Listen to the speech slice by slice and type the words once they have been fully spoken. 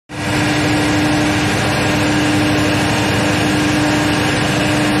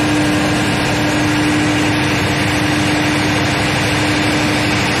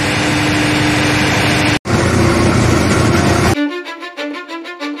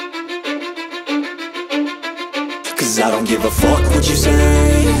Cause I don't give a fuck what you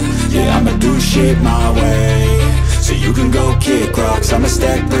say. Yeah, I'ma do shit my way. So you can go kick rocks, I'ma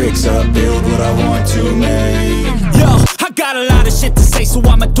stack bricks up, build what I want to make. Yo, I got a lot of shit to say, so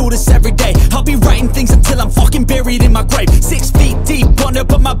I'ma do this every day. I'll be writing things until I'm fucking buried in my grave. 6 feet deep under,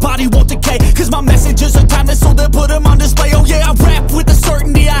 but my body won't decay. Cause my messages are timeless, so they'll put them on display. Oh yeah, I rap with a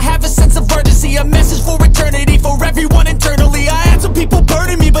certainty, I have a sense of urgency. A message for eternity, for everyone internally. I had some people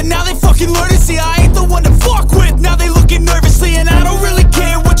burning me, but now they fucking learn to see I ain't the one to fuck with, now they looking nervously. And I don't really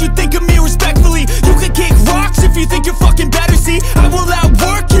care what you think of me, respectfully. You can kick rocks if you think you're fucking better, see. I will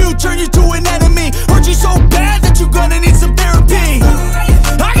outwork you, turn you to an enemy. Hurt you so bad that you're gonna need some therapy.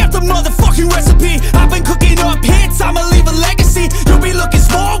 I got the motherfucking recipe. I've been cooking up hits, I'ma leave a legacy. You'll be looking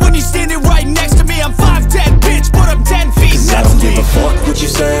small when you're standing right next to me. I'm 5'10", bitch, but I'm 10 feet. Cause I don't give a fuck what you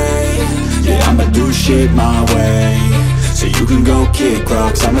say. Yeah, I'ma do shit my way. So you can go kick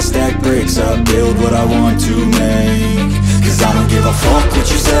rocks, I'ma stack bricks up, build what I want to make. Cause I don't give a fuck what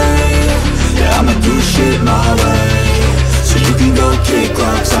you say. Yeah, I'ma do shit my way. So you can go kick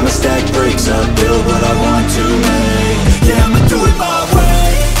rocks, I'ma stack bricks up, build what I want to make. Yeah, I'ma do it my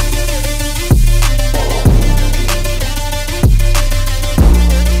way.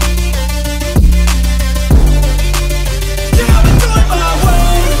 Yeah, I'ma do it my way.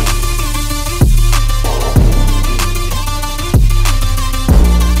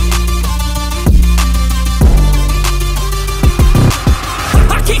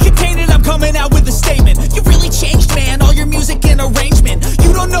 I can't contain it, I'm coming out with a statement. You really changed, man, all your music and arrangement.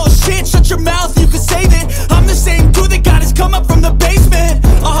 You don't know shit, shut your mouth, you can save it. I'm the same dude that got his come up from the basement.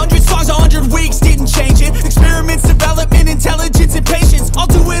 100 songs, 100 weeks, didn't change it. Experiments, development, intelligence, and patience. I'll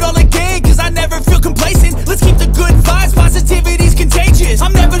do it all again, cause I never feel complacent. Let's keep the good vibes, positivity's contagious.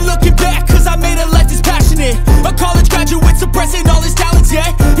 I'm never looking back, cause I made a life that's passionate. A college graduate suppressing all his talents,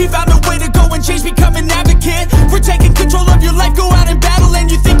 yeah. He found a way to go and change, become an advocate. For taking control of your life, go out and battle. And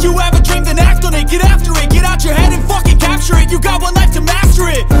you think you have a dream, then act on it. Get after it, get out your head and fucking capture it. You got one life to master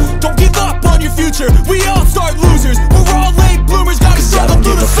it. Don't give up on your future, we all start losers. We're all late bloomers, gotta struggle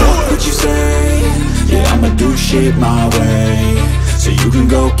through the sewer. What you say? Yeah, I'ma do shit my way. So you can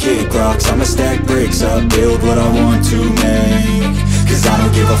go kick rocks, I'ma stack bricks up, build what I want to make. Cause I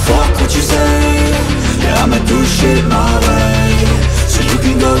don't give a fuck what you say. Yeah, I'ma do shit my way. So you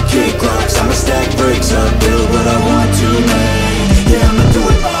can go kick rocks, I'ma stack bricks up, build what I want to make. Yeah, I'ma do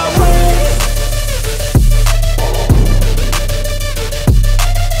it my way.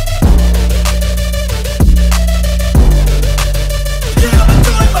 Yeah, I'ma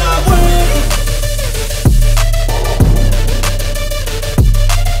do it my way.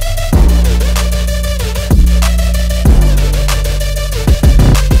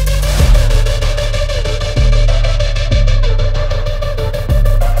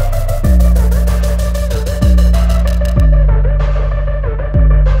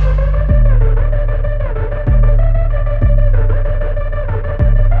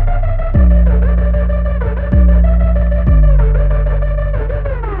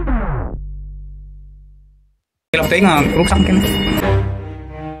 Lọc tí mà rút xong cái này.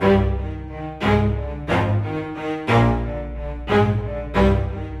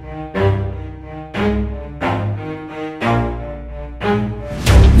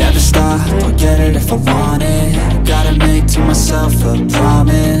 Never stop, I'll get it if I want it. Gotta make to myself a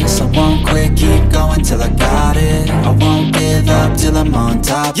promise. I won't quit, keep going till I got it. I won't give up till I'm on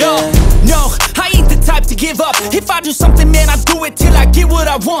top. Yo, yeah. no, I ain't the type to give up. If I do something, man, I do it till I get what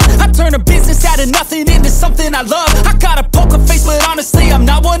I want. I turn a business out of nothing into something I love. I got a poker face, but honestly, I'm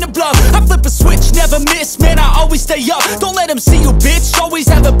not one to bluff. I flip a switch, never miss, man, I always stay up. Don't let them see you, bitch, always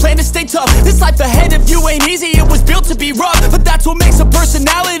have a plan to stay tough. This life ahead of you ain't easy, it was built to be rough. But that's what makes a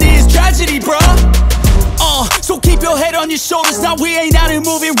personality, is tragedy, bruh. So keep your head on your shoulders. Now we ain't out here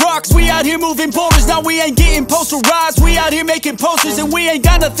moving rocks, we out here moving boulders. Now we ain't getting posterized, we out here making posters. And we ain't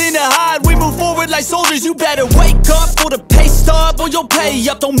got nothing to hide, we move forward like soldiers. You better wake up for the pay stub, or you'll pay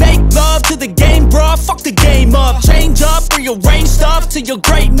up. Don't make love to the game, bruh, fuck the game up. Change up, rearrange stuff to your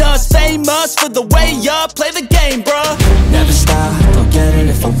greatness. Famous for the way up, play the game, bruh. Never stop, I'll get it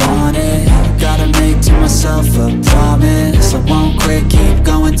if I want it. Gotta make to myself a promise. I won't quit, keep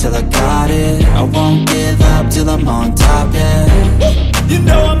going till I got it. I won't give up till I'm on top, yeah. You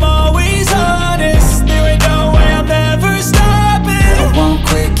know I'm always honest, there ain't no way I'm ever stopping. I won't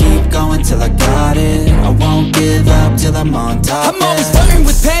quit, keep going till I got it. I won't give up till I'm on top. I'm always flirting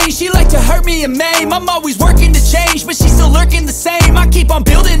with pain, she like to hurt me and maim. I'm always working to change, but she's still lurking the same. I keep on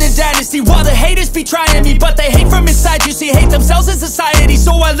building a dynasty while the haters be trying me. But they hate from inside, you see, hate themselves in society.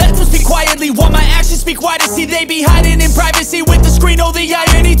 So I let them speak quietly while my actions speak wider. See, they be hiding in privacy with the screen, oh the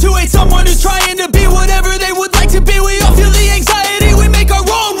irony. To hate someone who's trying to be whatever they would like to be with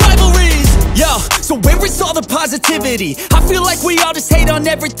positivity. I feel like we all just hate on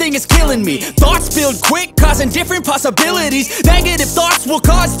everything, it's killing me. Thoughts build quick, causing different possibilities. Negative thoughts will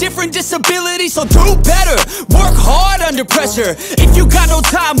cause different disabilities. So do better, work hard under pressure. If you got no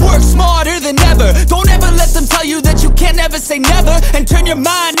time, work smarter than ever. Don't ever let them tell you that you can't never say never. And turn your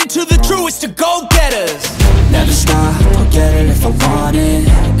mind into the truest of go-getters. Never stop, I'll get it if I want it.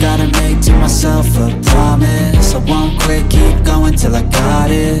 Gotta make to myself a promise. I won't quit, keep going till I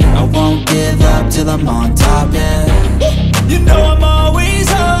got it. I won't give up till I'm on top, yeah. You know I'm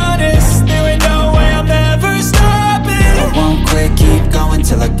always honest, there ain't no way I'm ever stopping. I won't quit, keep going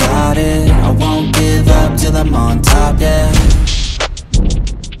till I got it. I won't give up till I'm on top, yeah.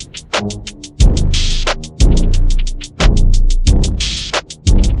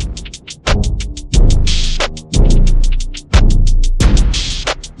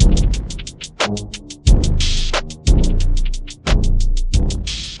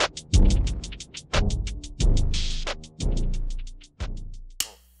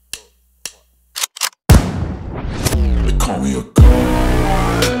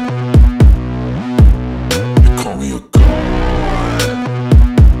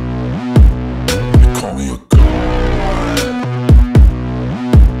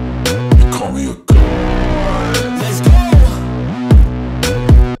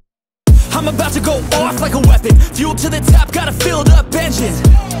 I'm about to go off like a weapon. Fuel to the top, got a filled up engine.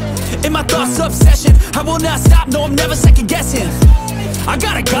 In my thoughts, obsession, I will not stop, no, I'm never second guessing. I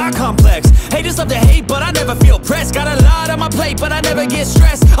got a God complex. Haters love to hate, but I never feel pressed. Got a lot on my plate, but I never get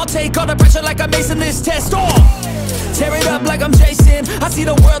stressed. I'll take all the pressure like I'm acing this test. Tear it up like I'm Jason. I see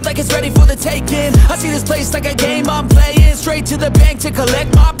the world like it's ready for the taking. I see this place like a game I'm playing. Straight to the bank to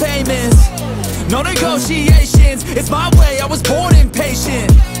collect my payments. No negotiations, it's my way, I was born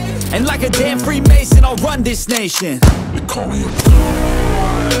impatient. And like a damn Freemason, I'll run this nation. They call me a god.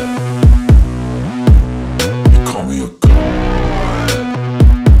 They call me a god.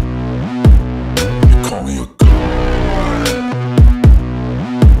 They call me a god.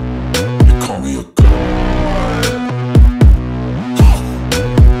 They call me a god.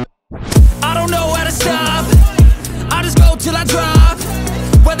 I don't know how to stop, I just go till I drop.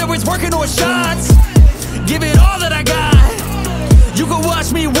 Whether it's working or shots, give it all that I got. You can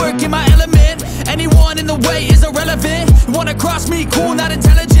watch me work in my element. Anyone in the way is irrelevant. You wanna cross me, cool, not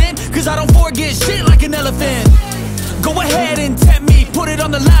intelligent. Cause I don't forget shit like an elephant. Go ahead and tempt me, put it on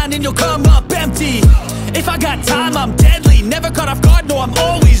the line and you'll come up empty. If I got time, I'm deadly. Never caught off guard, no, I'm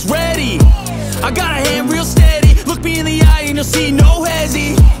always ready. I got a hand real steady. Look me in the eye and you'll see no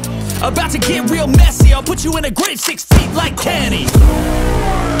hezzy. About to get real messy, I'll put you in a grave 6 feet like Kenny.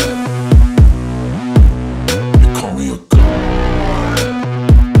 They call me a god.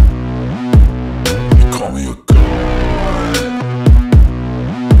 They call me a god.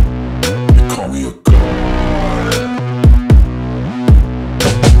 They call me a god.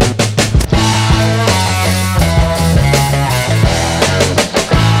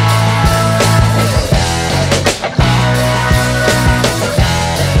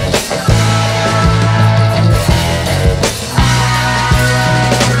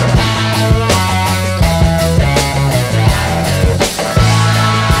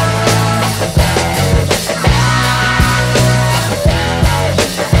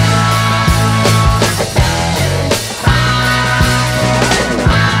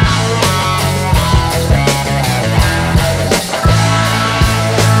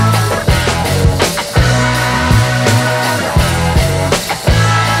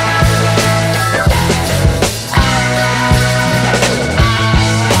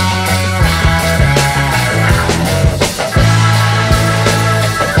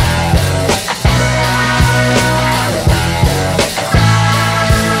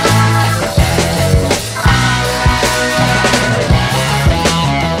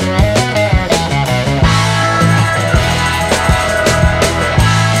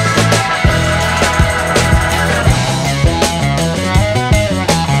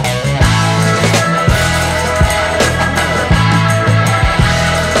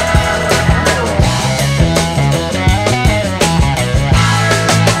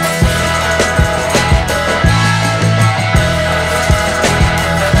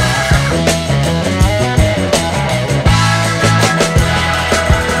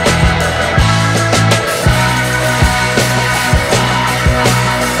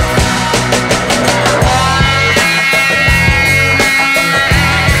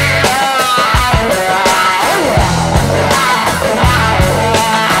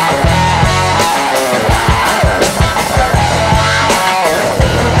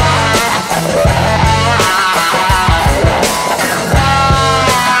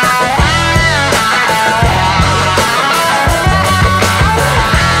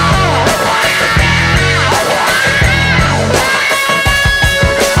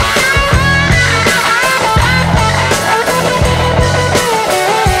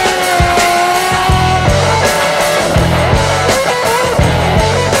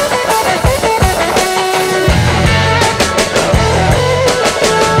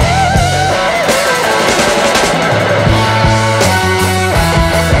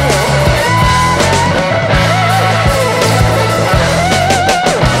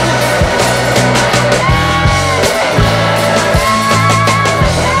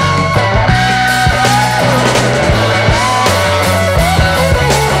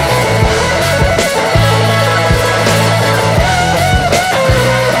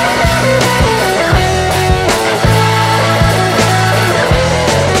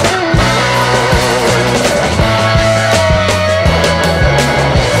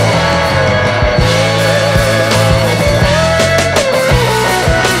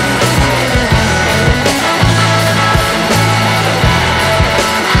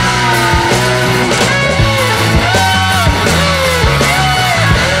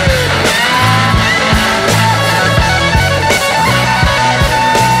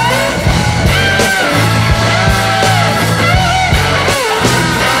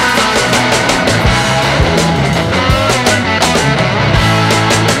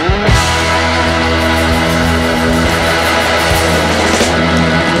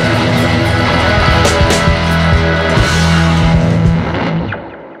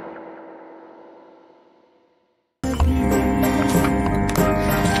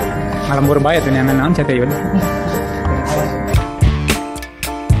 Ngalembur bae tuh nyanan naon cete yun.